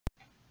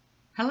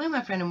Hello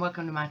my friend and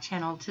welcome to my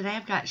channel. Today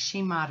I've got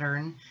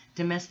SheModern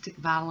Domestic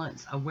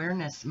Violence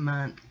Awareness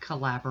Month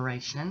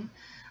collaboration.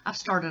 I've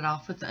started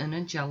off with the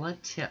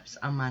Unagella tips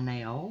on my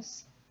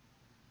nails.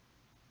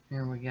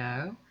 There we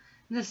go.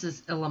 This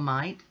is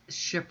Illamite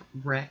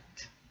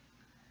Shipwrecked.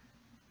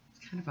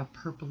 It's kind of a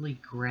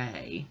purpley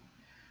gray.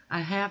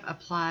 I have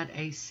applied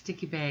a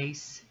sticky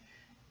base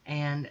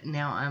and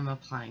now I'm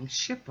applying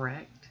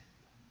Shipwrecked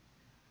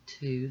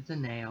to the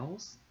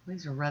nails.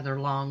 These are rather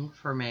long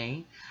for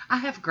me. I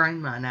have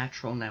grown my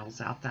natural nails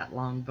out that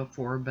long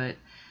before, but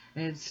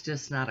it's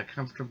just not a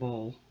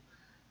comfortable,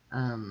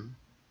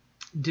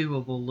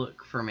 doable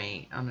look for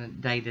me on a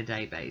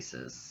day-to-day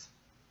basis.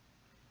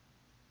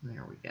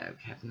 There we go,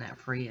 having that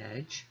free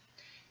edge.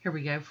 Here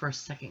we go for a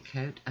second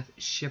coat of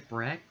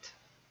Shipwrecked.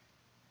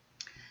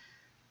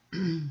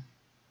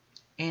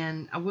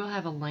 And I will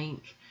have a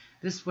link.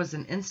 This was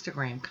an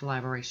Instagram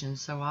collaboration,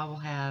 so I will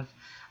have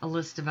a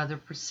list of other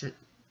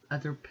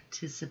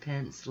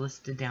participants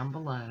listed down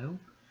below.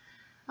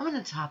 I'm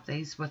going to top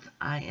these with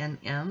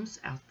INMs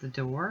out the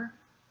door.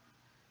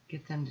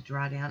 Get them to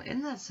dry down.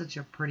 Isn't that such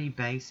a pretty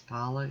base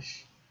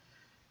polish?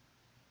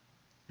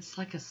 It's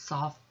like a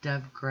soft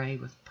dove gray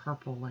with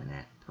purple in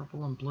it.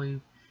 Purple and blue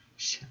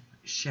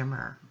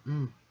shimmer.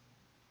 And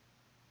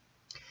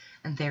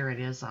there it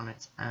is on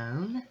its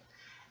own.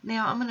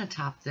 Now I'm going to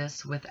top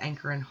this with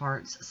Anchor &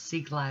 Heart's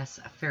Sea Glass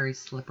Fairy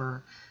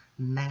Slipper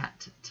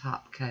Matte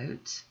Top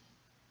Coat.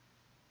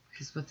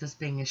 Because with this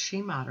being a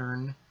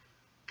SheModern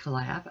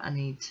collab, I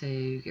need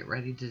to get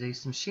ready to do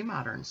some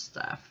SheModern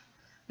stuff.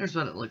 There's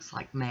what it looks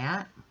like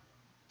matte.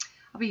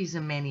 I'll be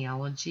using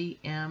Maniology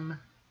I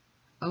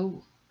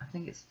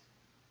think it's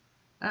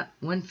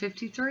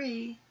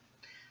 153.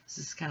 This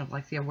is kind of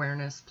like the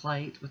awareness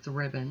plate with the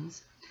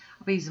ribbons.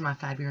 I'll be using my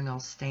Fabulous Nail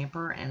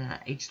Stamper and a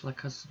H. La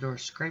Cosador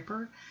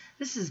scraper.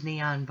 This is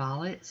Neon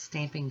Violet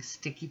Stamping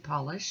Sticky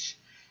Polish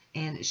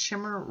and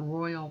Shimmer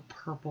Royal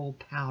Purple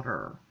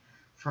Powder.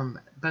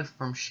 Both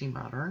from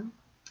SheModern,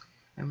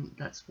 and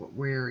that's what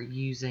we're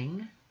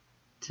using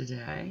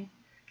today.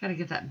 Got to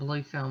get that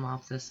blue film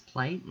off this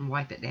plate and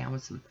wipe it down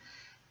with some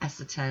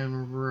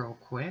acetone real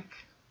quick.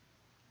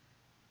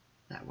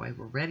 That way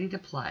we're ready to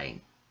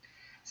play.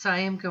 So I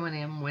am going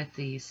in with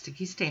the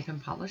sticky stamping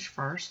polish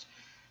first.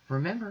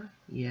 Remember,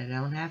 you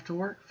don't have to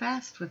work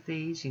fast with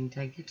these. You can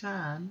take your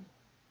time.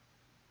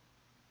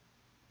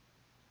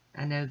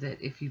 I know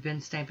that if you've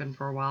been stamping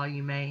for a while,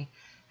 you may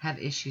have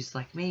issues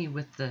like me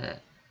with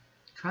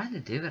trying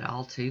to do it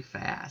all too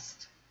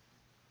fast.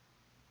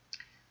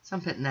 So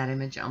I'm putting that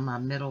image on my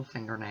middle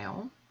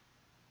fingernail.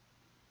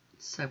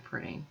 It's so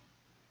pretty. I'm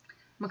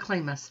going to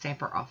clean my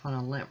stamper off on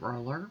a lint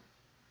roller.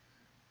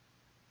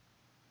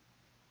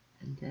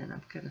 And then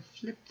I'm going to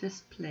flip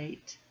this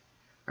plate,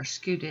 or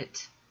scoot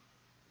it.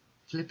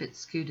 Flip it,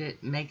 scoot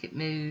it, make it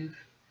move.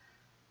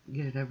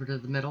 Get it over to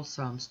the middle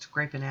so I'm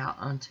scraping out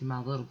onto my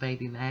little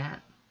baby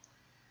mat.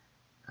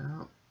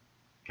 Oh,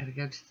 got to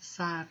go to the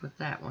side with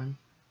that one.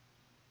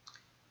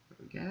 There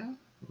we go.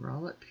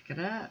 Roll it, pick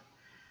it up.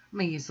 I'm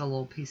going to use a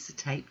little piece of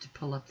tape to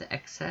pull up the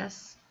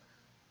excess.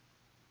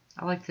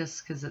 I like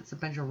this because it's a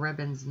bunch of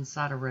ribbons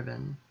inside a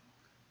ribbon.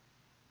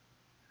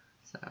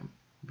 So,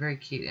 very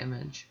cute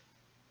image.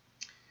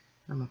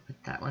 I'm going to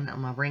put that one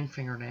on my ring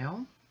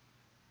fingernail.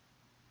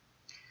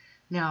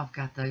 Now I've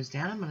got those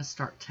down, I'm going to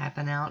start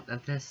tapping out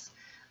of this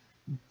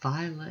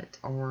violet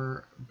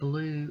or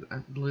blue,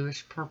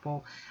 bluish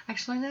purple.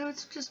 Actually, no,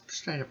 it's just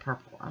straight up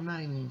purple. I'm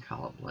not even going to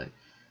call it blue.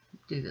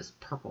 Do this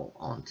purple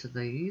onto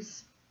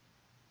these.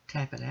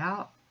 Tap it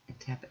out and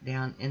tap it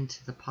down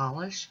into the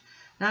polish.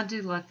 Now I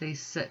do let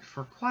these sit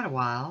for quite a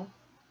while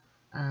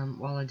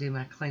I do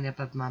my cleanup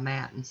of my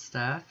mat and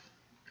stuff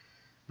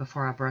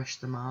before I brush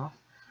them off.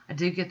 I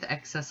do get the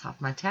excess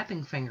off my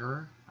tapping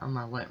finger on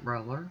my lint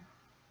roller.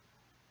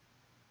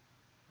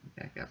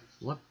 I gotta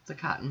flip the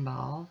cotton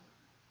ball.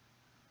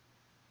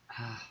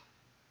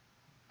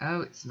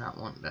 Oh, it's not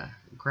wanting to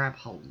grab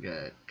hold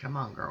good. Come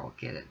on, girl,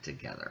 get it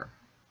together.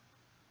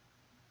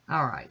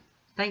 Alright,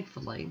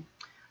 thankfully,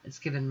 it's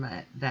given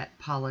that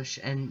polish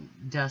and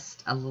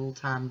dust a little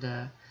time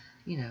to,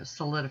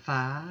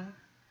 solidify.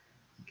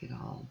 Get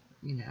all,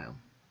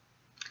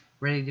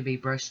 ready to be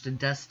brushed and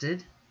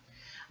dusted.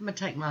 I'm going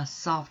to take my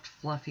soft,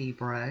 fluffy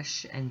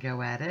brush and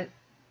go at it.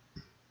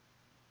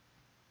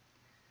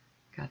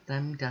 Got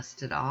them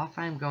dusted off.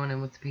 I'm going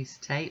in with a piece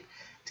of tape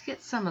to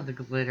get some of the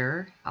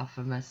glitter off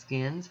of my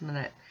skin.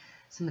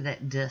 Some of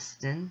that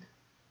dusting.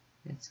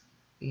 It's,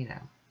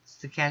 it's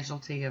the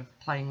casualty of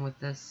playing with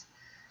this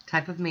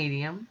type of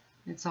medium.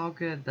 It's all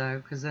good though,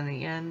 because in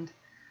the end,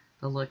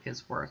 the look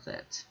is worth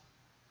it.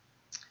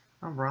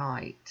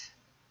 Alright.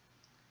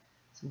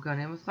 So I'm going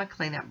in with my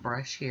cleanup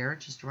brush here,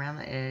 just around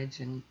the edge,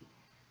 and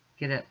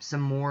get up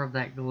some more of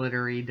that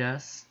glittery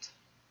dust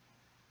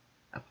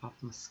up off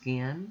my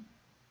skin.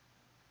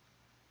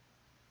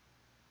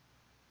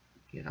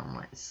 Get on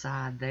my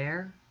side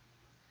there.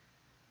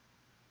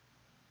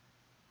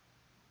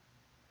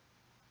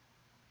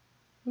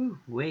 Ooh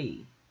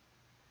wee.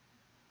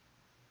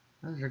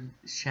 Those are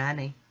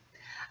shiny.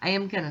 I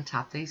am going to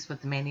top these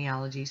with the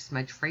Maniology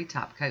Smudge Free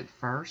Top Coat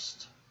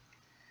first.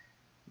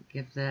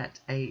 Give that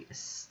a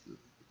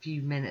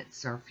few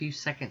minutes or a few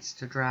seconds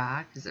to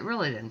dry, because it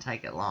really didn't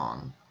take it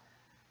long.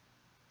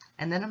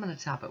 And then I'm going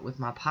to top it with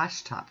my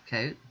Posh Top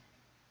Coat.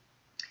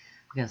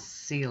 I'm going to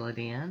seal it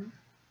in.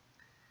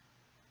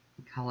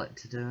 Call it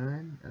to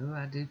done. Oh,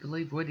 I do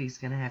believe Woody's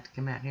going to have to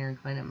come out here and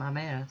clean up my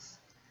mess.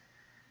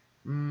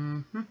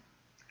 I'm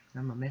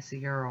a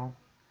messy girl.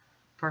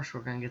 First,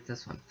 we're going to get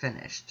this one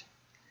finished.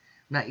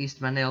 I'm not used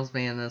to my nails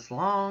being this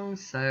long,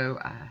 so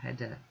I had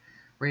to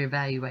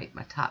reevaluate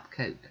my top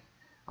coat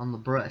on the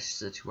brush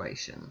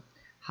situation.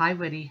 Hi,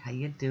 Woody. How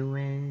you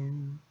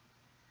doing?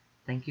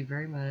 Thank you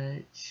very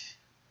much.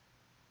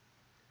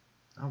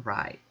 All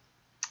right.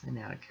 And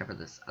now to cover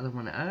this other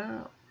one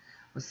up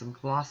with some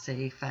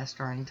glossy,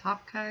 fast-drying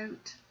top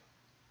coat.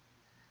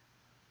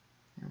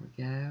 There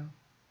we go.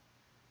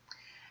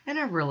 And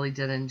I really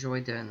did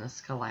enjoy doing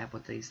this collab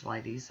with these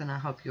ladies, and I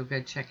hope you'll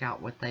go check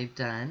out what they've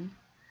done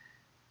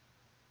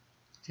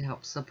to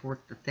help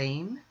support the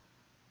theme.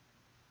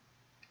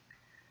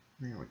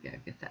 There we go.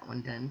 Get that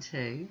one done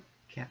too.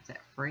 Kept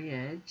that free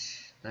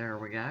edge. There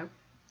we go.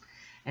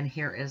 And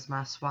here is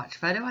my swatch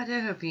photo. I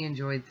do hope you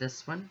enjoyed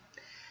this one.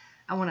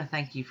 I want to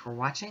thank you for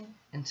watching.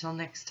 Until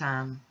next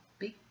time,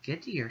 be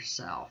good to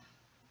yourself.